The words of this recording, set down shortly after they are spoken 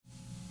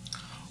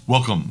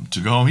Welcome to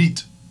Go Home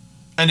Heat,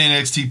 an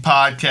NXT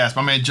podcast.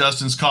 My man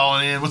Justin's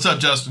calling in. What's up,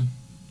 Justin?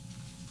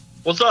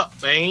 What's up,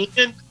 man?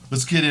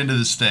 Let's get into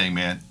this thing,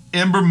 man.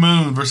 Ember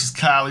Moon versus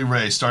Kylie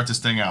Rae. Start this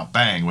thing out.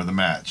 Bang, with a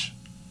match.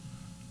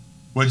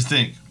 What'd you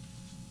think?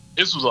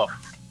 This was a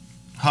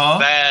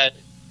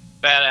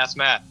badass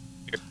match.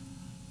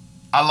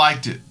 I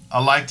liked it.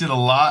 I liked it a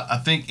lot. I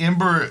think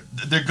Ember,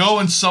 they're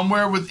going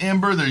somewhere with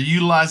Ember. They're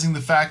utilizing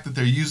the fact that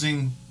they're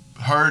using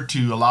her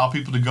to allow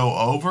people to go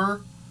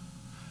over.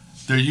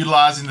 They're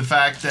utilizing the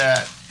fact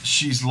that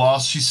she's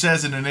lost. She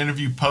says in an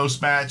interview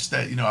post-match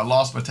that, I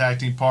lost my tag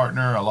team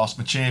partner, I lost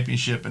my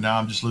championship, and now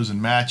I'm just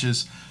losing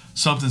matches.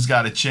 Something's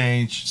got to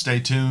change. Stay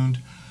tuned.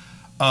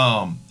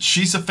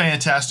 She's a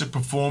fantastic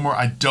performer.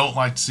 I don't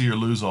like to see her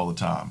lose all the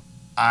time.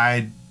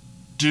 I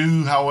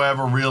do,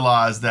 however,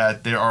 realize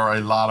that there are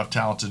a lot of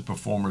talented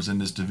performers in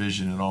this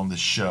division and on this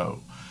show.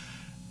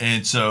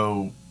 And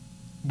so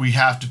we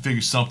have to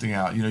figure something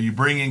out. You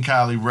bring in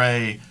Kylie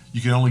Rae, you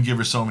can only give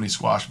her so many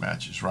squash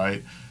matches,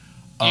 right?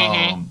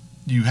 Mm-hmm.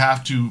 You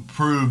have to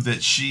prove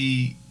that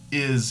she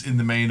is in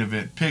the main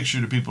event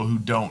picture to people who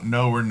don't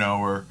know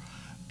her,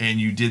 and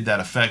you did that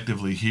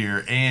effectively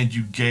here, and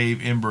you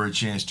gave Ember a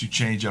chance to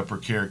change up her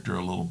character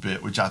a little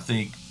bit, which I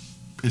think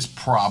is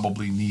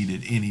probably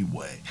needed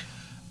anyway.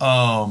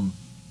 You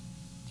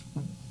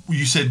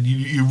said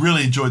you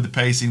really enjoyed the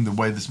pacing, the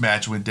way this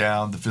match went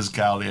down, the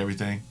physicality,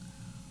 everything.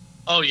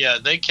 Oh, yeah,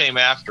 they came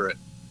after it.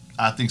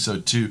 I think so,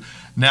 too.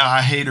 Now,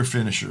 I hate her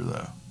finisher,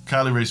 though.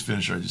 Kylie Rae's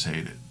finisher, I just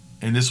hate it.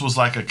 And this was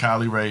like a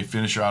Kylie Rae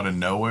finisher out of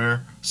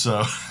nowhere,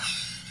 so...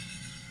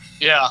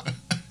 Yeah.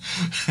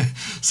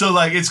 So,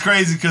 it's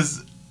crazy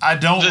because I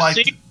don't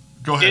like...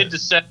 Go ahead. To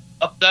set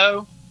up,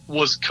 though,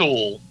 was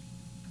cool.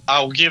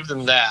 I will give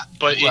them that.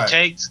 But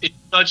it's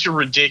such a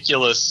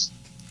ridiculous...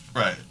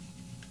 Right.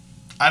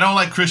 I don't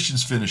like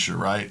Christian's finisher,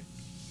 right?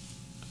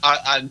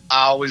 I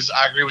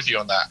agree with you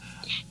on that.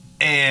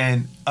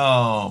 And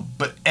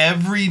but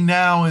every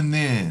now and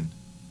then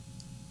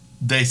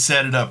they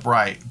set it up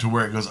right to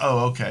where it goes,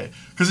 oh, okay,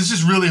 because it's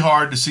just really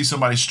hard to see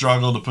somebody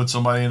struggle to put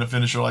somebody in a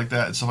finisher like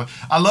that and stuff like.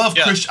 I love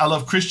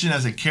Christian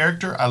as a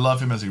character. I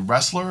love him as a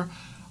wrestler.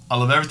 I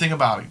love everything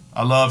about him.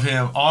 I love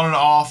him on and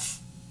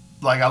off.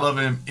 I love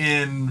him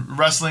in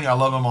wrestling. I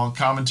love him on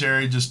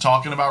commentary, just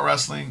talking about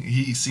wrestling.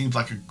 He seems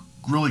like a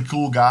really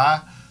cool guy.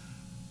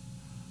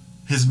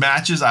 His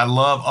matches I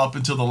love up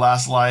until the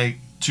last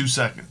 2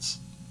 seconds.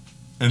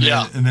 And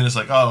then it's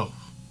like, oh,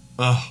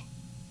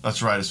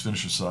 that's right, his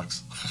finisher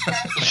sucks.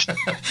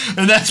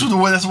 And that's the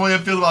way I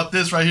feel about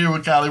this right here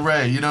with Kylie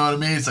Rae. You know what I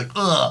mean? It's like,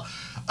 ugh.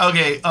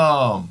 Okay,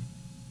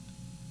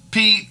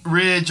 Pete,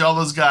 Ridge, all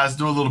those guys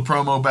do a little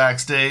promo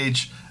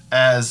backstage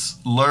as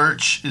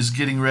Lurch is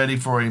getting ready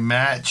for a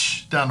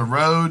match down the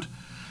road.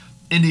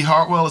 Indy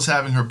Hartwell is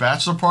having her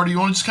bachelor party. You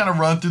want to just kind of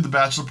run through the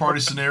bachelor party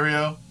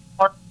scenario?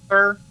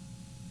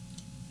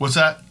 What's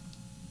that?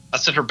 I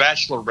said her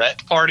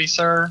bachelorette party,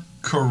 sir.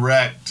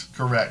 Correct.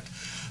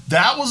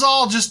 That was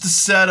all just a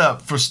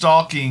setup for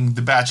stalking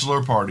the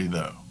bachelor party,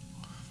 though.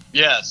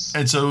 Yes.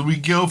 And so we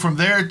go from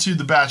there to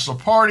the bachelor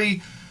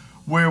party,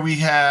 where we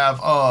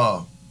have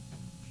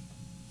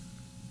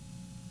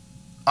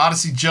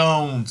Odyssey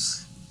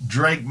Jones,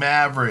 Drake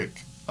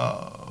Maverick,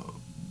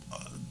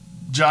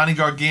 Johnny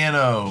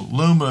Gargano,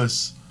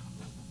 Lumis.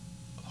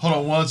 Hold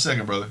on 1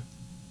 second, brother.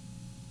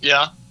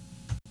 Yeah.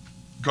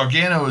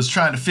 Gargano is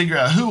trying to figure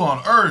out who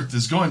on earth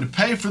is going to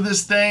pay for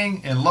this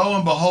thing, and lo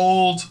and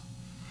behold,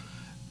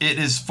 it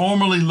is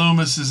formerly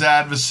Lumis's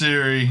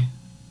adversary,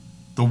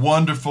 the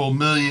wonderful $1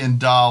 million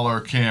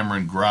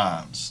Cameron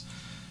Grimes.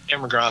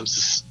 Cameron Grimes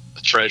is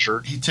a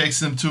treasure. He takes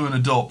them to an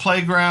adult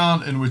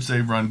playground in which they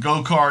run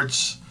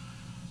go-karts.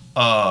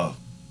 I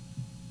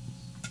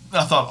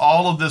thought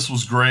all of this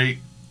was great.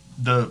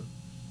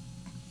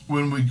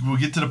 When we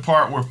get to the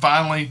part where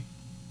finally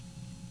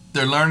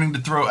they're learning to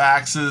throw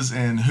axes,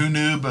 and who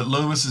knew, but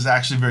Lumis is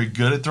actually very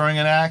good at throwing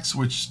an axe,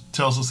 which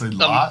tells us a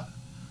lot.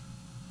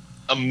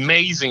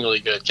 Amazingly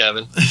good,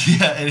 Kevin.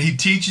 Yeah, and he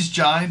teaches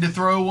Johnny to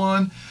throw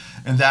one,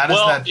 and that is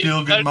that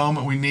feel-good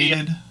moment we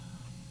needed.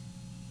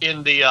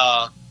 In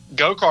the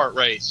go-kart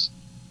race,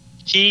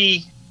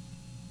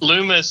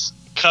 Lumis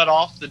cut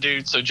off the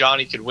dude so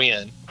Johnny could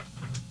win.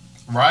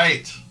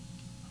 Right.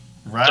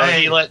 So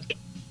he let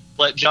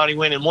Johnny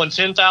win and won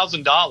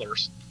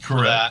 $10,000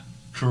 for that.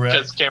 Correct.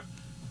 Because Cameron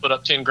put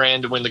up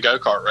 $10,000 to win the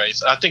go-kart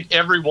race. I think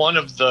every one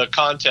of the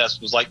contests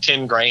was like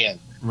 $10,000.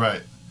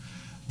 Right.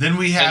 Then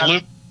we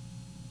have...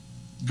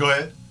 Go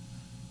ahead.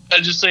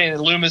 I'm just saying,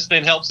 Lumis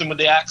then helps him with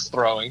the axe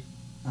throwing.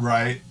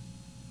 Right.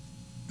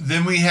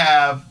 Then we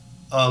have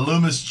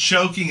Lumis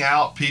choking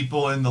out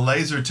people in the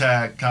laser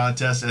tag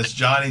contest as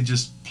Johnny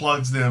just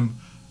plugs them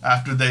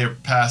after they are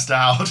passed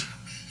out.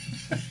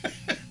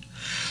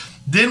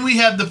 Then we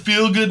have the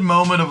feel-good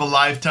moment of a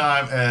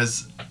lifetime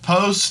as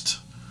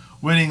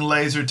post-winning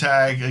laser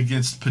tag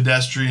against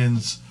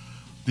pedestrians,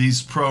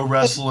 these pro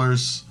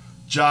wrestlers,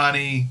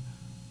 Johnny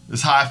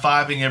is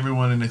high-fiving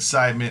everyone in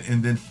excitement,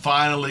 and then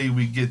finally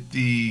we get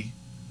the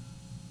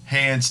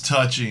hands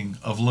touching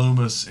of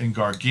Lumis and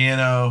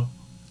Gargano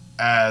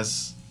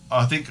as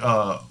I think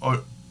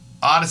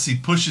Odyssey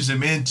pushes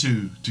him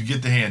into to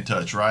get the hand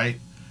touch, right?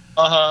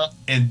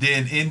 And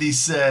then Indy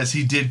says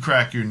he did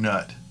crack your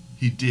nut.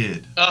 He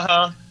did.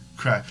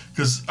 Crack.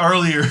 Because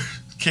earlier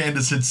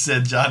Candace had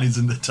said Johnny's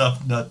in the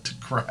tough nut to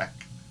crack.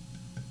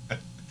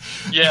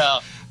 Yeah.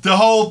 The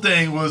whole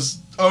thing was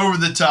over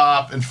the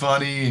top and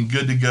funny and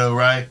good to go,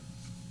 right?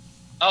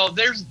 Oh,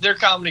 their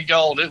comedy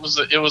gold. It was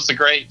a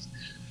great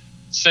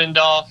send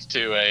off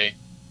to a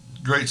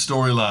great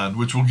storyline,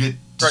 which will get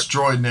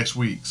destroyed next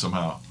week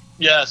somehow.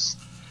 Yes.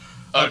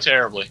 Oh,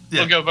 terribly.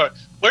 Yeah. We'll go back.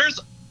 Where's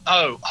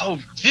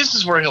this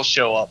is where he'll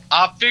show up.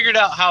 I figured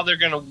out how they're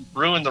going to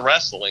ruin the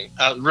wrestling,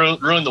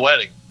 ruin the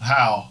wedding.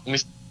 How?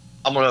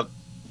 I'm going to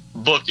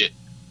book it.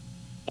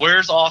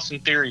 Where's Austin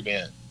Theory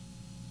been?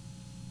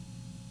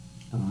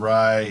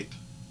 Right.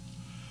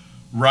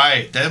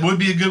 That would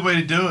be a good way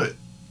to do it.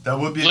 That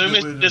would be a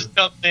Loomis good way to just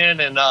comes in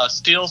and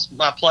steals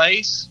my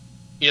place,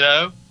 you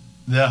know?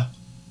 Yeah.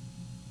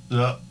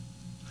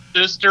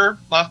 Sister,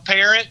 my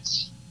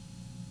parents.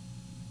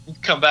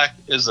 Come back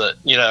as I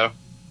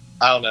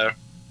don't know.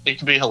 It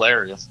could be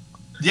hilarious.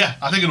 Yeah,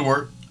 I think it'll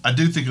work. I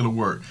do think it'll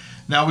work.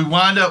 Now we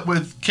wind up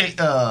with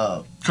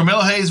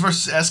Carmelo Hayes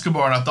versus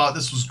Escobar, and I thought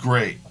this was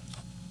great.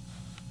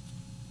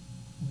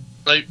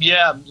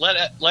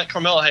 Let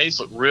Carmelo Hayes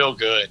look real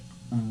good.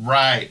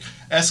 Right.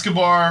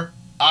 Escobar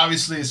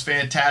obviously is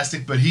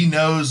fantastic, but he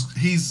knows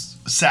he's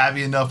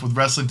savvy enough with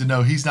wrestling to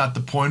know he's not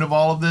the point of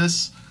all of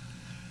this.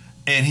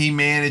 And he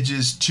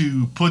manages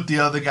to put the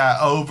other guy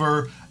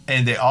over.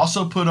 And they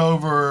also put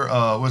over,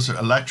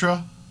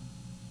 Elektra?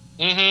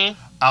 Mm-hmm.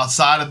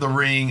 Outside of the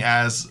ring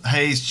as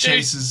Hayes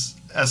chases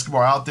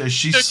Escobar out there.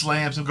 She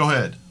slams him. Go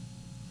ahead.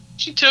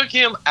 She took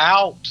him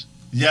out.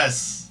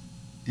 Yes.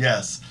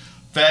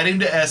 Fed him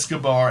to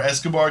Escobar.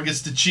 Escobar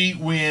gets the cheat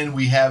win.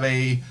 We have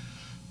a,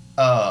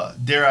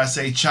 dare I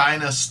say,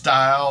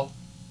 China-style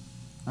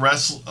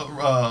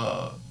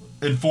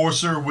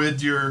enforcer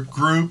with your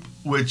group,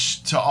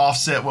 which to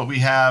offset what we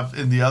have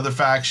in the other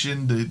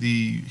faction,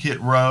 the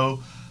Hit Row.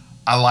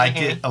 I like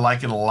it. I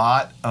like it a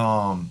lot.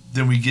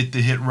 Then we get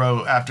the Hit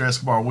Row. After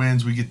Escobar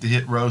wins, we get the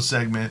Hit Row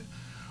segment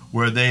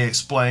where they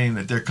explain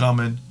that they're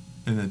coming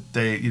and that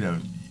they,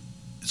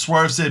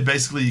 Swerve said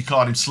basically you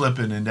caught him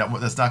slipping and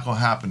that's not going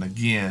to happen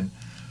again.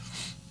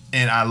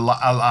 And I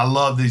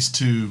love these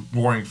two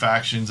warring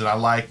factions, and I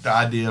like the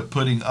idea of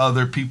putting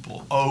other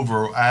people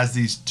over as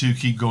these two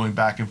keep going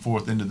back and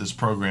forth into this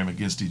program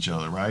against each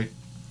other, right?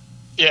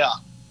 Yeah.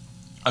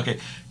 Okay.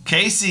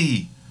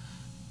 Casey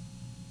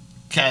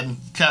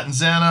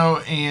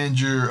Catanzano and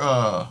your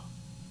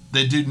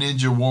they do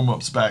ninja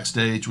warm-ups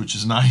backstage, which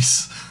is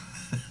nice.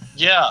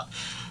 Yeah.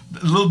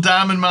 A little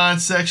Diamond Mine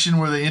section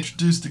where they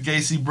introduced the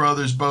Gacy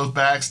brothers both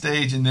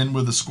backstage, and then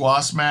with a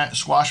squash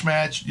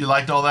match. You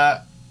liked all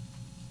that?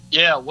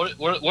 Yeah. What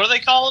are they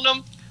calling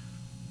them?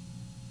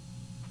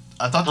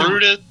 I thought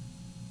Brutus.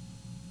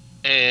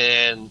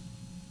 And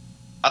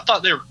I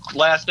thought their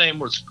last name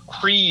was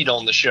Creed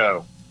on the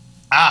show.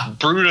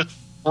 Brutus,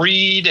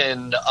 Creed,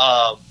 and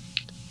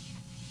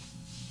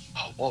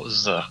what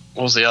was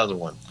the other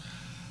one?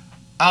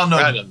 I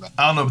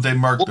don't know, but they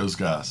murked those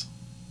guys.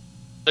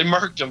 They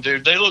murked them,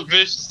 dude. They look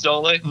vicious,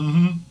 don't they?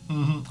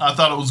 I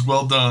thought it was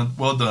well done.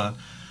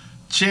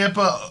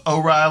 Ciampa,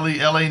 O'Reilly,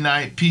 LA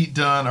Knight, Pete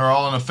Dunne are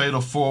all in a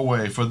fatal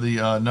four-way for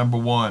the number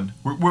one.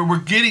 We're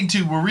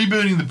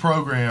rebooting the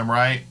program,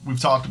 right? We've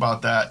talked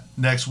about that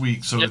next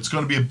week, so It's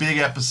going to be a big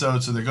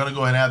episode. So they're going to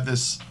go ahead and have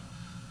this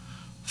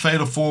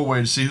fatal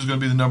four-way to see who's going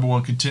to be the number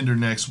one contender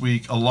next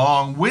week,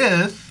 along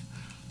with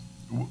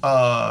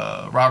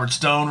Robert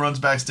Stone runs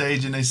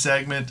backstage in a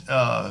segment,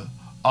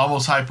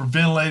 almost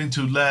hyperventilating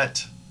to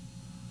let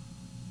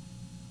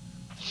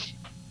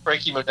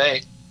Frankie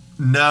Monet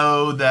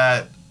know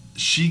that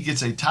she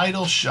gets a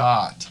title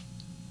shot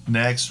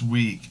next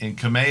week, and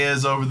Kamea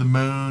is over the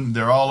moon.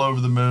 They're all over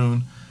the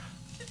moon,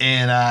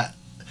 and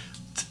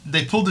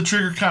they pulled the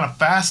trigger kind of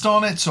fast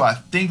on it. So I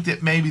think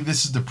that maybe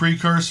this is the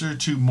precursor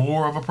to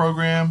more of a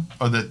program,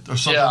 or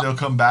something they'll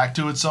come back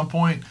to at some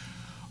point.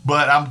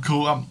 But I'm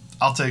cool.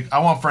 I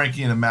want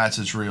Frankie in a match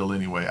that's real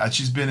anyway.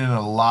 She's been in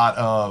a lot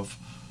of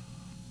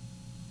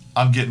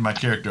I'm getting my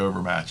character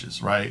over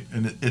matches, right?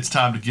 And it's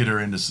time to get her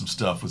into some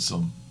stuff with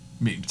some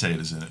meat and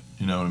potatoes in it.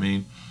 You know what I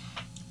mean?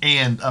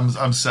 And I'm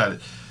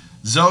excited.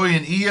 Zoe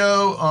and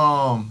Io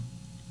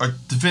are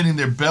defending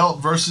their belt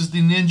versus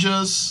the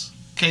Ninjas,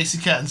 Casey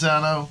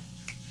Catanzano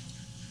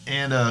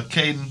and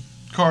Caden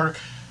Carter.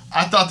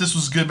 I thought this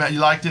was a good match. You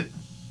liked it?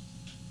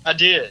 I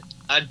did.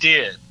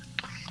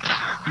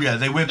 Yeah,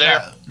 they went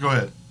back. Go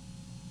ahead.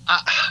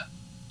 I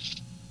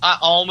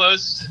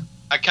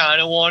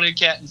kind of wanted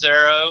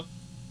Catanzaro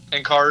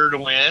and Carter to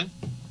win,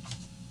 to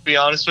be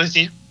honest with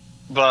you.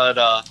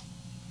 But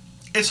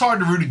it's hard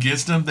to root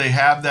against them. They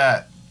have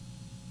that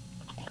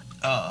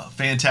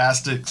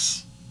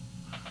Fantastics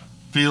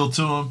feel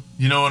to them.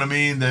 You know what I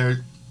mean?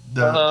 They're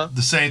the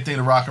same thing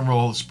the Rock and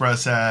Roll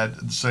Express had,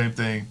 the same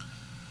thing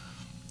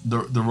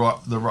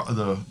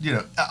the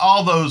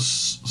all those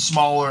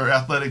smaller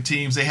athletic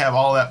teams, they have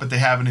all that, but they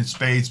have it in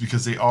spades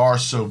because they are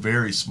so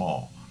very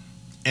small,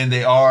 and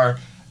they are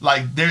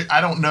like there.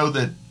 I don't know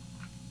that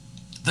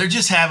there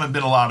just haven't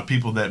been a lot of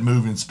people that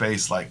move in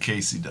space like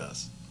Casey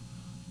does.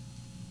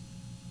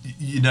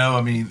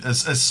 I mean,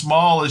 as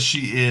small as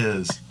she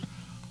is.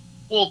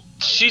 Well,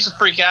 she's a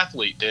freak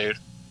athlete, dude.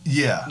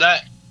 Yeah.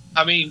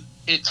 I mean,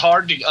 it's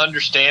hard to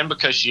understand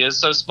because she is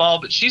so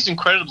small, but she's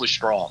incredibly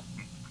strong.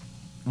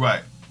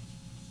 Right.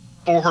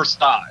 For her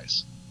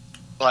size.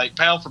 Like,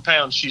 pound for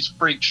pound, she's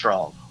freak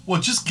strong.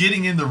 Well, just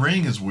getting in the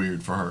ring is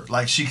weird for her.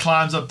 Like, she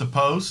climbs up the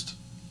post.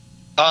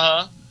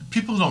 Uh-huh.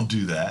 People don't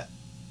do that.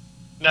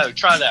 No,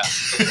 try that.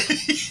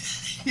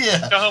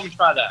 Yeah. Go home and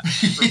try that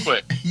real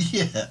quick.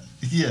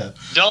 Yeah.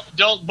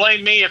 Don't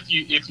blame me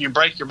if you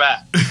break your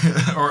back.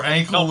 Or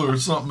ankle or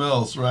something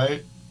else,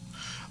 right?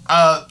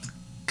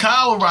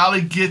 Kyle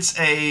O'Reilly gets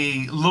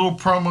a little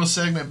promo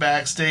segment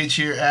backstage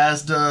here,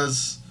 as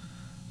does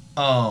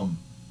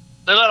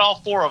They let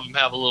all four of them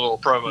have a little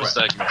promo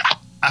segment.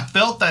 I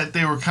felt that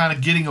they were kind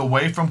of getting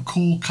away from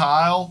Cool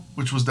Kyle,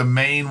 which was the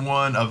main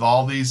one of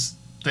all these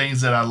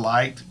things that I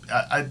liked.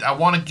 I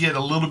want to get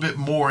a little bit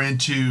more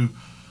into.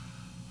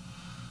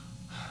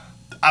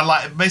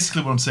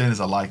 Basically what I'm saying is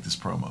I like this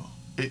promo.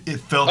 It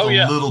felt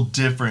a little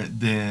different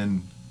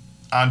than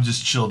I'm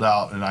just chilled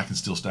out and I can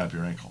still snap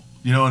your ankle.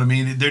 You know what I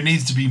mean? There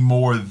needs to be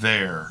more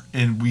there,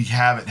 and we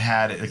haven't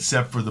had it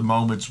except for the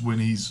moments when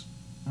he's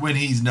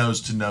nose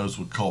to nose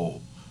with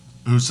Cole,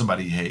 who's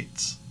somebody he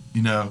hates.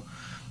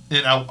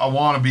 And I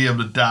want to be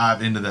able to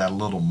dive into that a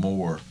little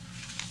more.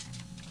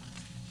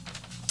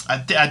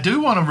 I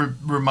do want to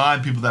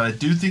remind people that I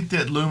do think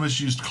that Loomis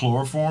used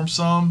chloroform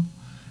some,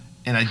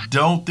 and I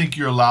don't think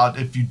you're allowed,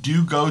 if you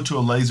do go to a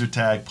laser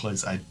tag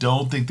place, I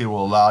don't think they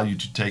will allow you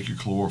to take your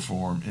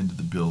chloroform into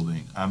the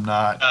building. I'm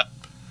not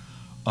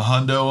a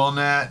hundo on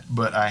that,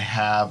 but I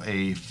have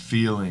a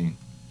feeling.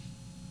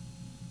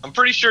 I'm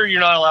pretty sure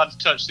you're not allowed to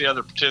touch the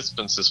other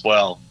participants as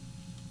well.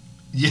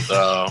 Yeah.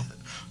 So.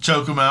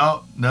 Choke them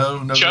out?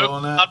 No go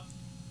on that?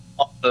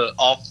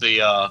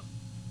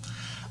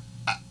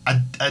 I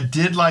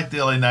did like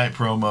the LA Knight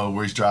promo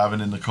where he's driving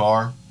in the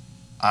car.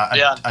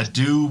 I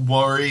do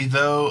worry,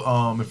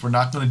 though, if we're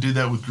not going to do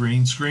that with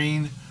green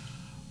screen,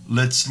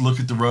 let's look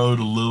at the road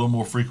a little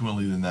more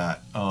frequently than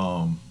that.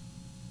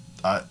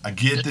 I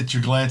get that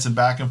you're glancing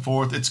back and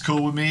forth. It's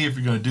cool with me if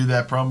you're going to do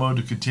that promo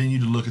to continue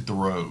to look at the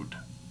road.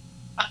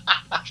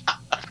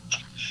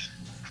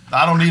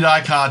 I don't need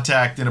eye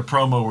contact in a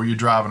promo where you're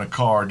driving a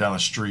car down a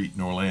street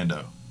in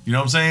Orlando. You know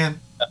what I'm saying?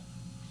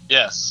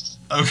 Yes.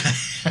 Okay.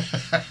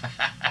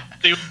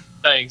 Do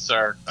thing,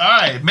 sir. All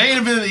right, main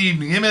event of the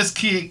evening: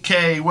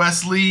 MSK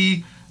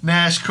Wesley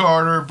Nash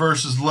Carter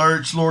versus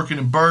Lurch, Lorcan,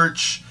 and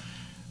Burch.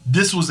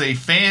 This was a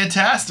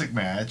fantastic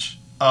match.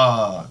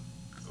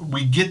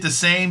 We get the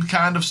same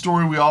kind of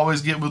story we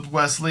always get with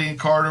Wesley and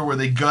Carter, where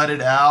they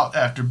gutted out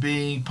after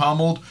being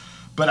pummeled.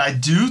 But I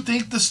do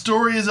think the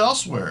story is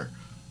elsewhere.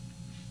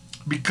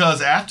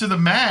 Because after the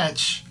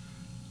match,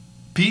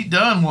 Pete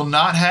Dunne will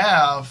not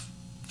have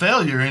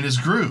failure in his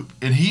group.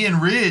 And he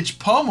and Ridge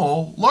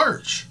pummel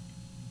Lurch.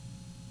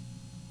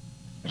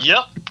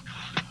 Yep.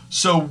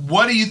 So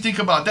what do you think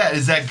about that?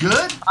 Is that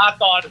good? I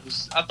thought it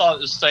was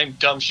the same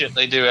dumb shit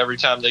they do every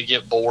time they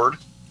get bored.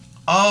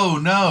 Oh,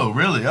 no.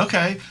 Really?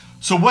 Okay.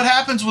 So what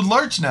happens with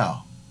Lurch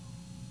now?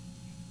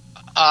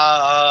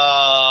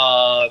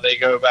 They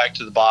go back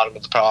to the bottom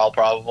of the pile,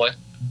 probably.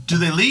 Do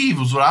they leave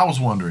was what I was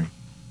wondering.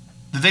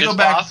 Did they go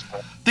back?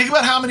 Possible. Think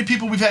about how many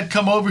people we've had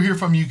come over here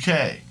from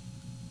UK.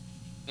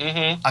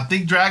 Mm-hmm. I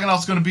think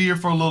Dragunov's going to be here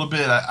for a little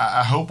bit.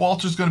 I hope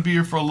Walter's going to be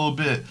here for a little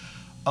bit.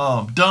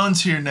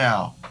 Dunn's here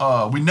now.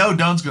 We know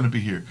Dunn's going to be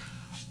here.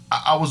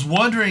 I was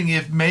wondering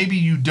if maybe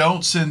you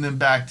don't send them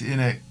back to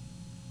NXT.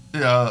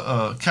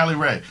 Kylie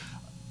Ray,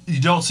 you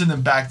don't send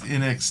them back to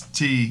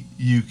NXT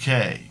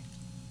UK.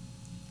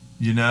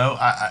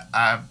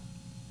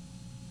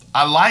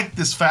 I like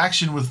this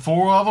faction with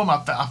four of them.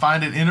 I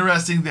find it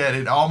interesting that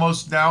it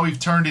almost, now we've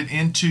turned it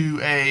into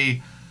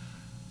a,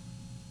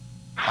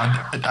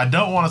 I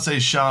don't want to say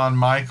Shawn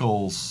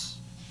Michaels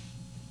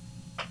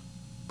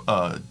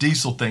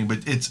Diesel thing, but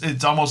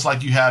it's almost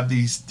like you have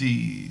the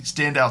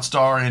standout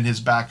star and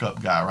his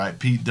backup guy, right?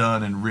 Pete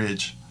Dunne and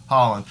Ridge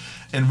Holland.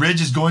 And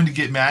Ridge is going to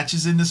get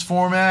matches in this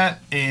format,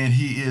 and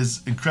he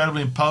is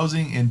incredibly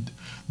imposing. And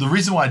the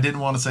reason why I didn't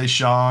want to say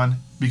Shawn,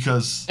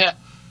 because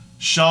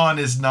Shawn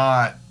is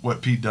not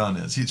what Pete Dunne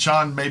is.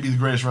 Shawn may be the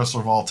greatest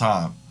wrestler of all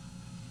time.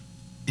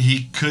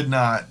 He could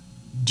not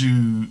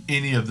do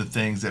any of the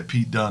things that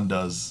Pete Dunne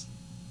does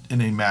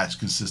in a match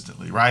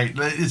consistently, right?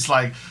 It's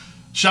like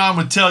Shawn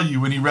would tell you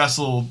when he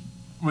wrestled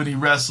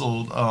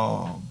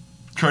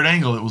Kurt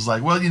Angle, it was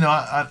like, well,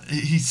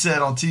 he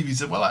said on TV, he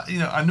said, well,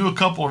 I knew a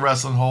couple of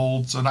wrestling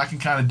holds, and I can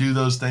kind of do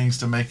those things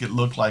to make it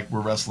look like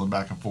we're wrestling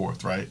back and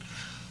forth, right?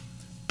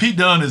 Pete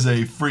Dunne is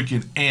a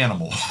freaking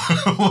animal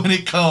when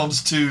it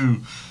comes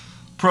to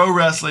pro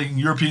wrestling,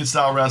 European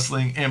style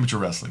wrestling, amateur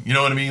wrestling. You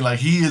know what I mean? Like,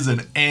 he is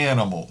an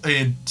animal.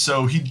 And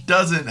so he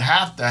doesn't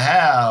have to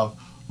have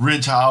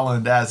Ridge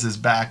Holland as his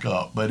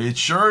backup, but it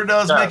sure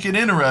does make it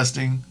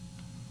interesting.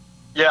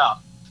 Yeah.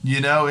 You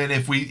know, and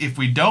if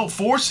we don't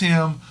force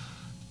him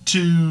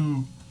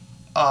to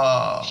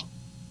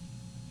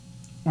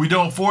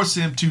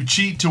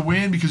cheat to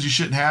win, because you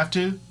shouldn't have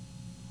to,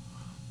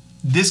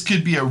 this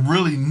could be a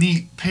really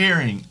neat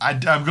pairing.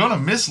 I'm going to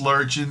miss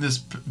Lurch in this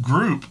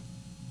group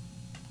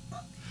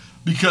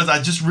because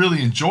I just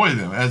really enjoy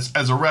them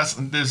as a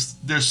wrestling.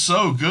 They're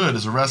so good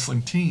as a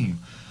wrestling team.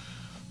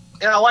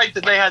 And I like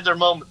that they had their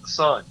moment in the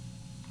sun.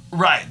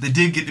 Right, they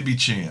did get to be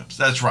champs.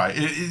 That's right.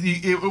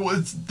 It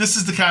was. This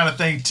is the kind of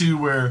thing too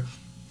where,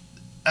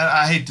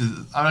 and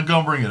I'm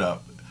going to bring it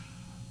up.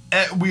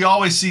 We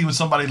always see when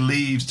somebody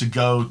leaves to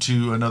go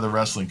to another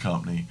wrestling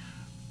company,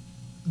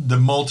 the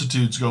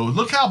multitudes go,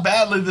 "Look how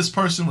badly this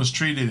person was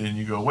treated," and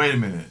you go, "Wait a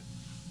minute,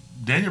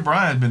 Daniel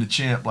Bryan's been a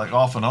champ like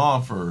off and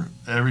on for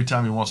every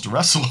time he wants to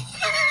wrestle."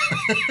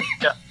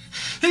 Yeah.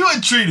 He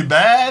wasn't treated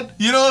bad.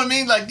 You know what I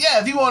mean? Like,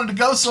 yeah, if he wanted to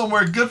go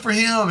somewhere, good for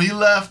him. He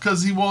left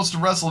because he wants to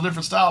wrestle a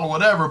different style or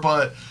whatever.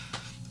 But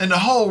in the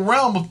whole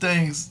realm of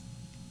things,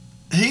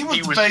 he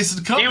was the face of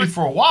the company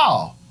for a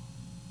while.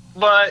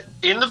 But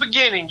in the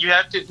beginning, you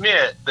have to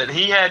admit that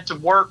he had to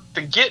work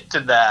to get to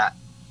that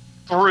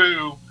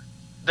through.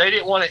 They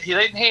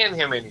didn't hand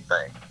him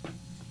anything.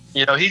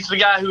 You know, he's the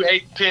guy who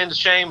ate the pin to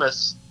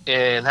Sheamus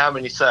in how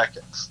many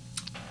seconds?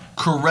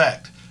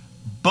 Correct.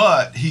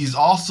 But he's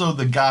also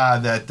the guy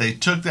that they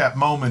took that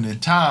moment in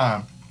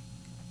time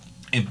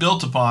and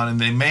built upon, and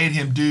they made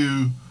him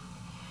do.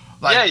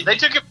 Yeah, they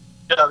took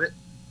advantage of it,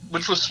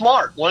 which was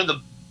smart. One of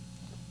the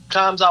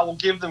times I will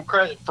give them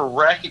credit for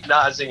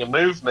recognizing a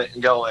movement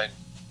and going,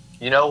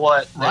 you know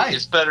what? Right.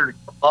 It's better to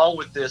go along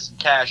with this and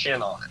cash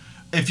in on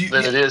it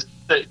than it is to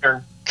sit here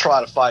and try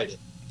to fight it.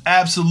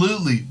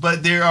 Absolutely.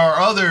 But there are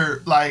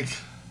other,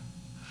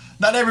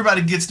 not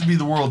everybody gets to be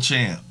the world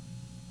champ.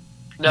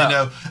 No. You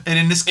know, and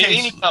in this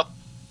case,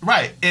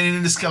 right, and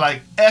in this case,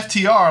 like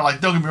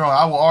FTR, don't get me wrong,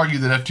 I will argue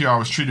that FTR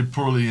was treated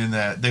poorly in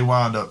that they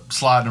wound up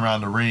sliding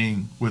around the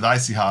ring with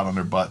Icy Hot on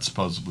their butt,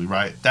 supposedly,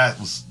 right? That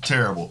was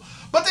terrible.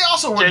 But they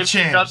also were the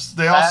champs.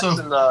 They also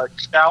in the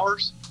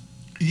showers.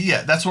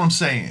 Yeah, that's what I'm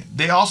saying.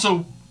 They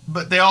also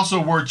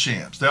were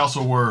champs. They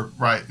also were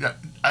right.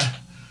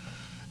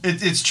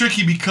 It's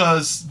tricky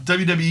because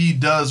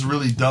WWE does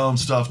really dumb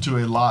stuff to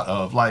a lot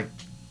of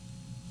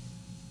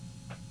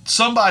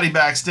somebody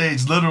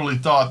backstage literally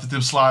thought that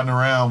them sliding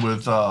around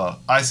with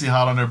Icy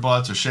Hot on their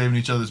butts or shaving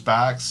each other's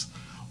backs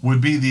would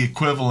be the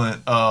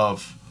equivalent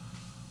of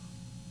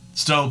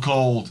Stone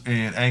Cold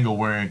and Angle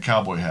wearing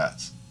cowboy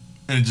hats.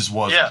 And it just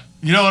wasn't. Yeah.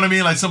 You know what I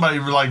mean? Like somebody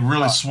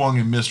really swung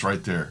and missed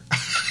right there.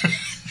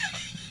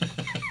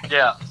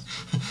 Yeah.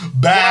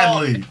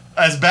 Badly.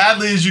 As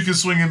badly as you can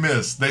swing and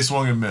miss. They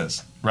swung and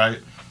missed, right?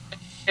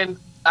 And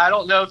I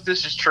don't know if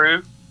this is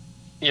true.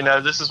 You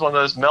know, this is one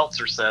of those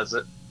Meltzer says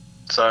it.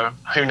 So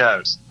who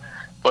knows?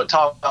 But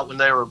talk about when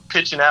they were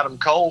pitching Adam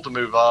Cole to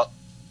move up,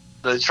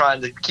 they're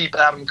trying to keep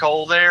Adam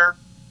Cole there,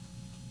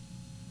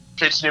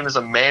 pitching him as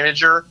a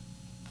manager.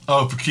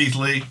 Oh, for Keith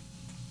Lee?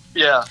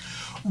 Yeah.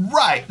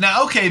 Right.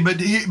 Now, okay,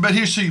 but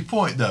here's your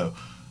point, though.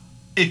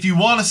 If you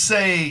want to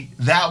say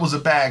that was a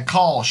bad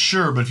call,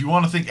 sure, but if you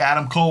want to think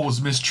Adam Cole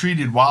was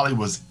mistreated while he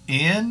was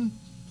in?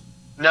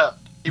 No,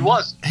 he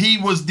wasn't. He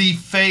was the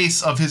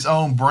face of his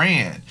own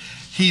brand.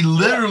 He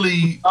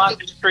literally... Not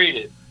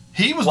mistreated.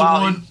 He was the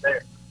one.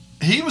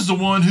 He was the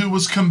one who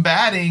was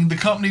combating the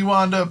company he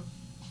wound up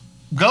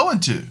going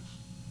to.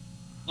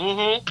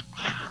 Mm-hmm.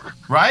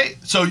 Right?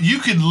 So you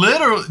could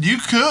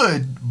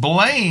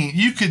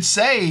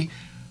say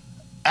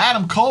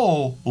Adam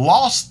Cole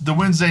lost the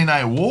Wednesday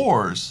Night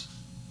Wars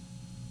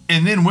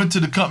and then went to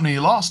the company he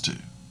lost to.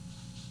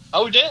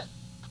 Oh, he did.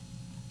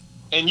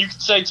 And you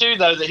could say, too,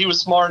 though, that he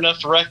was smart enough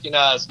to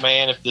recognize,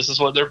 man, if this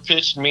is what they're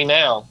pitching me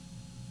now,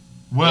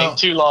 it ain't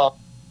too long.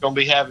 Going to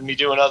be having me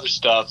doing other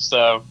stuff.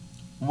 So,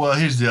 well,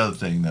 here's the other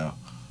thing, though.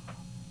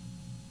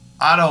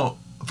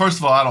 First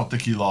of all, I don't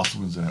think he lost the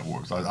Wednesday Night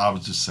Wars. I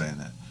was just saying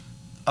that.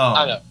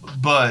 I know.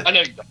 But I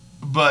know you don't.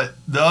 But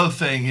the other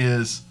thing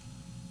is,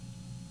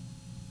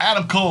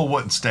 Adam Cole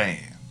wasn't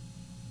staying.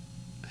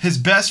 His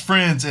best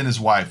friends and his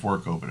wife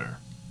work over there.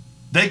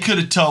 They could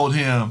have told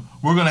him,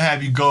 we're going to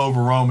have you go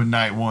over Roman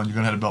night one. You're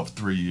going to have the belt for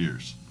 3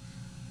 years.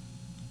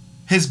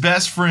 His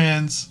best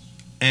friends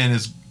and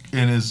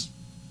his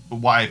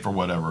wife or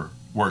whatever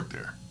work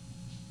there.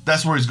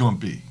 That's where he's going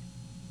to be.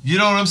 You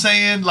know what I'm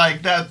saying?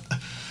 Like that.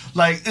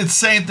 Like it's the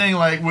same thing.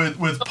 Like with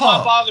Punk.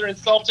 My father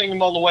insulting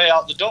him on the way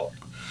out the door.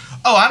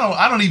 Oh,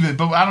 I don't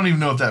even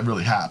know if that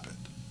really happened.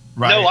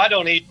 Right? No, I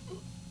don't either.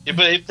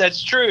 But if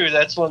that's true,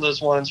 that's one of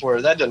those ones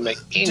where that doesn't make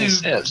any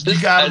sense. You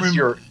got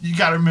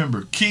to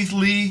remember, Keith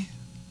Lee,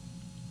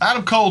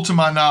 Adam Cole, to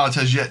my knowledge,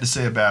 has yet to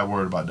say a bad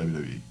word about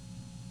WWE.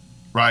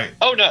 Right?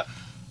 Oh, no.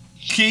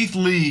 Keith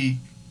Lee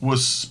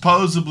was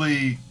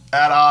supposedly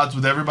at odds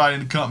with everybody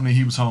in the company.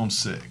 He was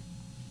homesick.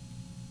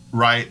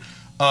 Right?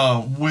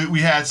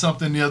 We had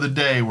something the other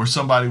day where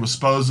somebody was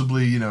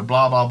supposedly,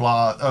 blah, blah,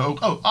 blah.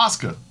 Oh,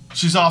 Asuka.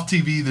 She's off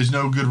TV. There's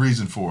no good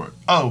reason for it.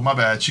 Oh, my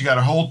bad. She got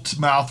her whole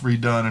mouth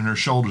redone and her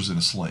shoulders in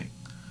a sling.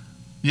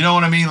 You know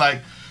what I mean?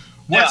 Like,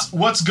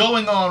 what's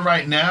going on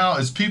right now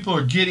is people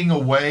are getting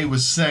away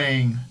with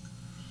saying,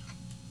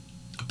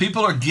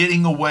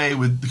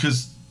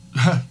 because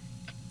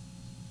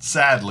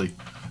sadly,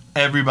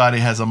 everybody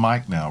has a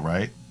mic now,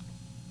 right?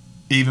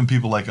 Even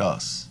people like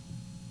us.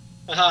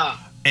 Uh-huh.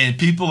 And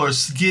people are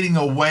getting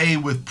away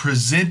with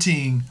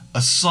presenting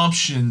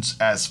assumptions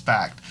as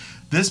fact.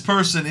 This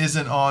person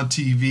isn't on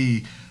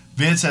TV.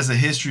 Vince has a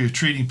history of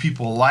treating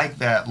people like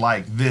that,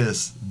 like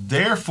this.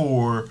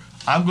 Therefore,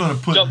 I'm going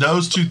to put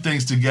those two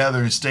things together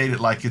and state it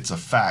like it's a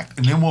fact.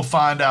 And then we'll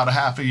find out a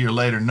half a year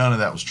later none of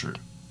that was true.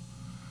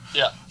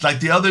 Yeah. Like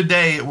the other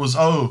day, it was,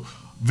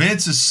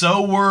 Vince is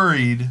so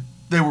worried.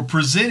 They were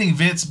presenting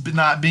Vince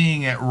not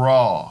being at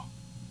Raw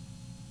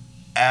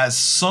as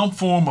some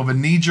form of a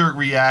knee-jerk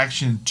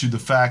reaction to the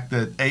fact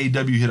that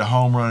AEW hit a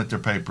home run at their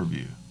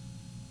pay-per-view.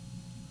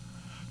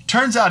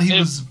 Turns out he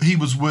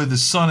was with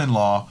his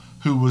son-in-law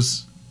who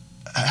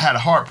had a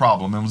heart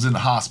problem and was in the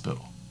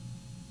hospital.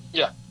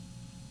 Yeah.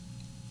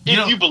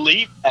 If you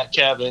believe that,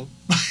 Kevin.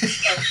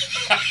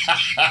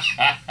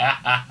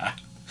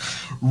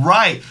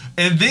 Right.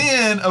 And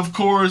then, of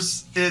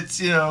course, it's,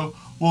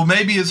 well,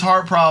 maybe his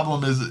heart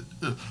problem is...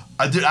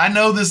 I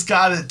know this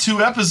guy that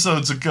 2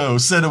 episodes ago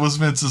said it was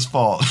Vince's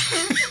fault.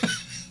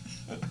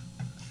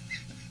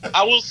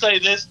 I will say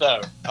this,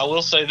 though.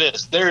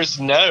 There is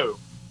no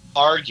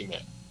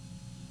argument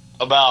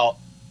about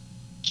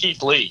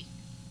Keith Lee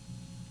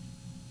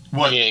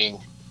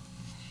being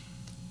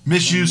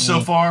misused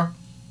so far.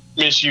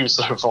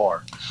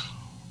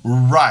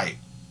 Right.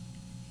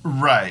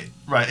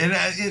 And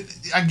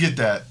I get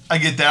that.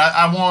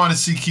 I want to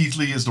see Keith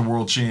Lee as the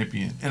world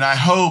champion. And I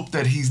hope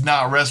that he's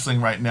not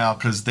wrestling right now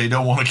because they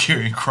don't want to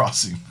Karrion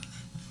Kross him.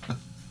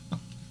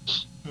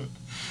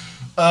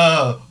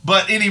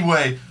 But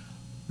anyway,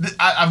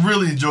 I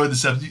really enjoyed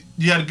this episode.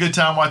 You had a good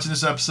time watching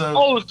this episode?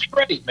 Oh, it's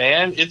great,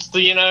 man. It's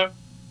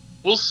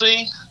we'll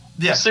see.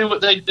 Yeah. We'll see what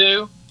they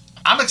do.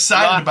 I'm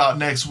excited about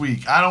next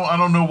week. I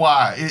don't know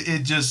why.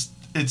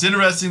 It's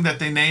interesting that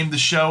they named the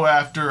show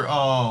after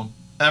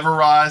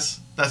Everrise.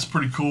 That's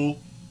pretty cool.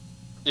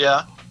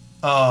 Yeah.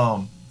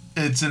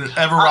 It's in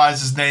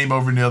Everrise's name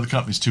over in the other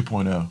company's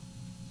 2.0.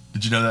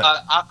 Did you know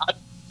that?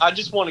 I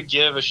just want to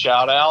give a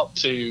shout out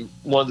to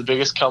one of the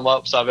biggest come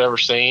ups I've ever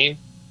seen,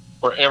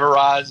 where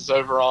Everrise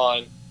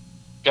is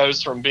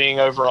goes from being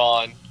over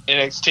on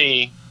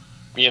NXT,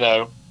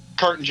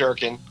 curtain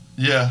jerking.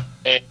 Yeah.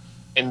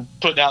 And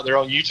putting out their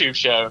own YouTube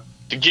show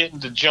to getting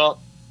to jump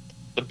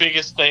the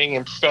biggest thing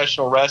in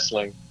professional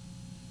wrestling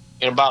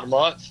in about a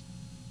month.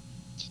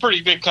 It's a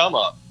pretty big come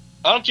up.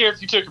 I don't care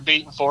if you took a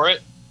beating for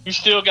it. You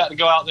still got to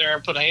go out there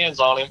and put hands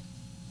on him.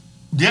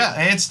 Yeah,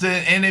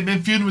 and they've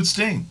been feuding with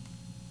Sting.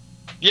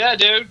 Yeah,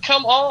 dude,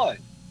 come on.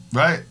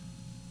 Right.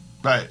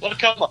 Let it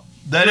come on.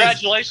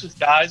 Congratulations,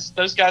 guys.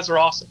 Those guys are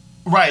awesome.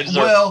 Right.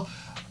 Well,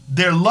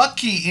 they're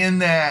lucky in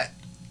that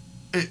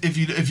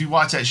if you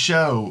watch that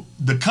show,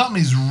 the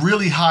company's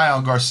really high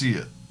on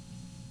Garcia,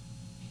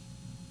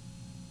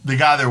 the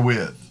guy they're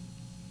with.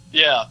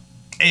 Yeah.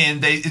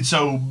 And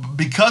so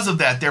because of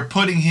that, they're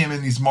putting him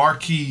in these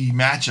marquee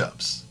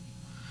matchups.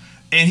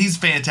 And he's a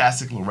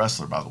fantastic little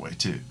wrestler, by the way,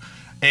 too.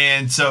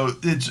 And so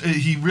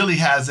he really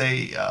has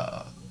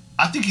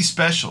I think he's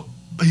special.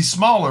 He's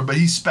smaller, but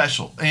he's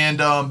special. And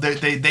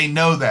they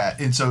know that.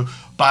 And so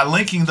by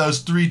linking those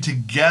 3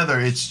 together,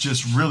 it's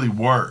just really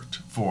worked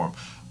for him.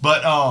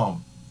 But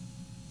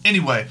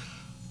anyway,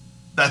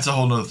 that's a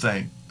whole nother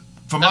thing.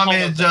 For my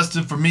man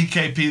Justin, for me,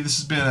 KP, this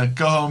has been a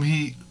Go Home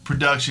Heat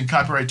production,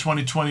 copyright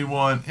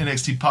 2021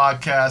 NXT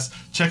podcast.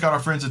 Check out our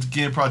friends at the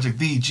GIN Project,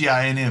 the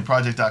GINN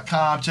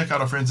project.com. Check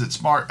out our friends at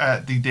Smart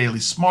at the Daily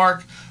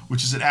Smart,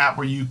 which is an app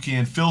where you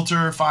can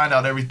filter, find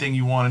out everything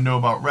you want to know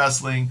about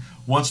wrestling.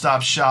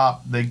 One-stop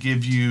shop. They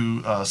give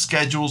you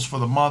schedules for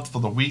the month, for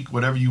the week,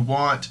 whatever you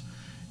want.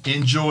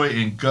 Enjoy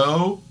and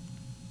go.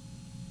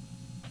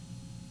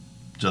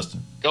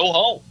 Justin. Go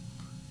home.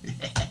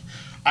 All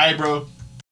right, bro.